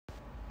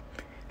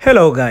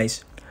Hello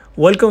guys,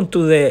 welcome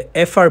to the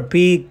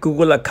FRP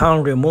Google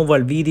account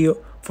removal video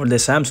for the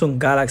Samsung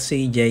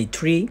Galaxy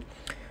J3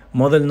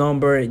 model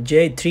number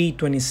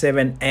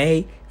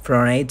J327A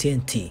from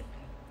AT&T.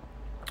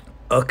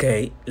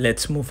 Okay,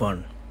 let's move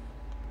on.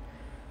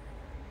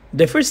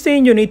 The first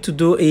thing you need to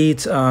do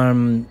is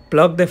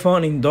plug the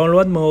phone in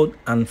download mode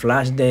and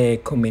flash the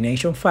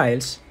combination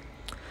files.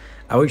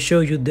 I will show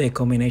you the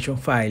combination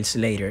files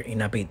later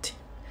in a bit.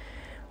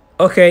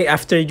 Okay,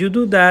 after you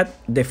do that,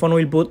 the phone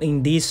will boot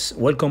in this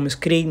welcome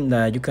screen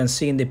that you can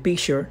see in the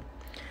picture,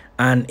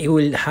 and it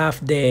will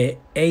have the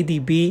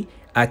ADB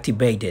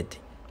activated.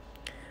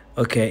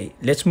 Okay,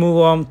 let's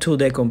move on to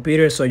the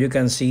computer so you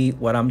can see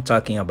what I'm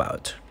talking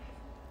about.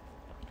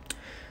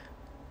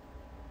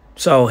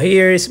 So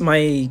here is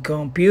my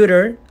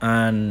computer,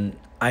 and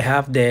I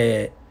have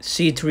the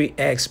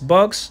C3X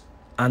box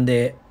and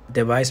the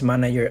device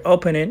manager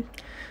opening.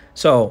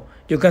 So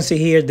you can see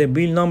here the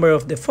build number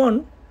of the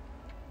phone.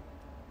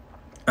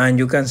 And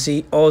you can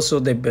see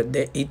also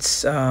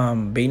it's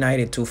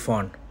B92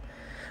 phone,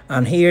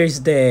 and here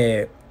is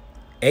the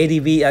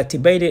ADB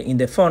activated in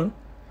the phone,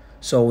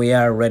 so we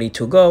are ready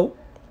to go.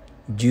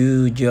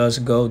 You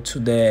just go to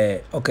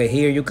the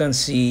here you can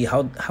see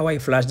how I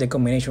flash the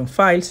combination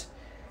files.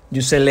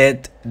 You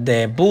select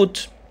the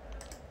boot,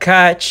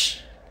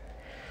 cache,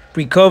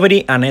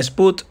 recovery, and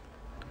S-boot,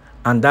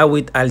 and that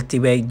will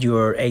activate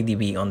your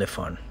ADB on the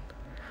phone.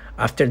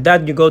 After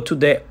that, you go to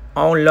the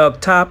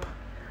unlock tab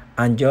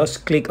and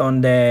just click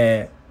on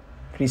the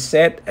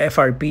reset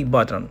FRP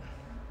button.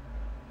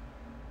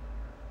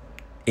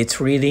 It's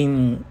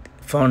reading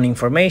phone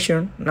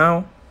information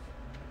now.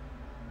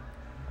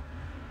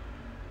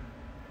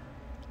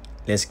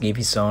 Let's give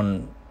it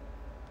some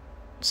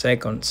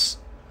seconds.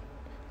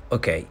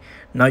 Okay,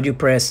 now you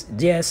press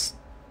yes.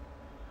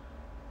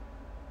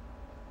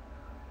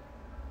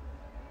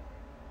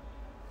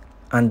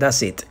 And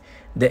that's it.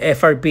 The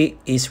FRP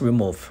is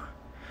removed.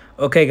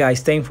 Okay guys,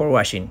 thanks for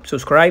watching.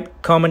 Subscribe,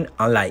 comment,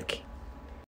 and like.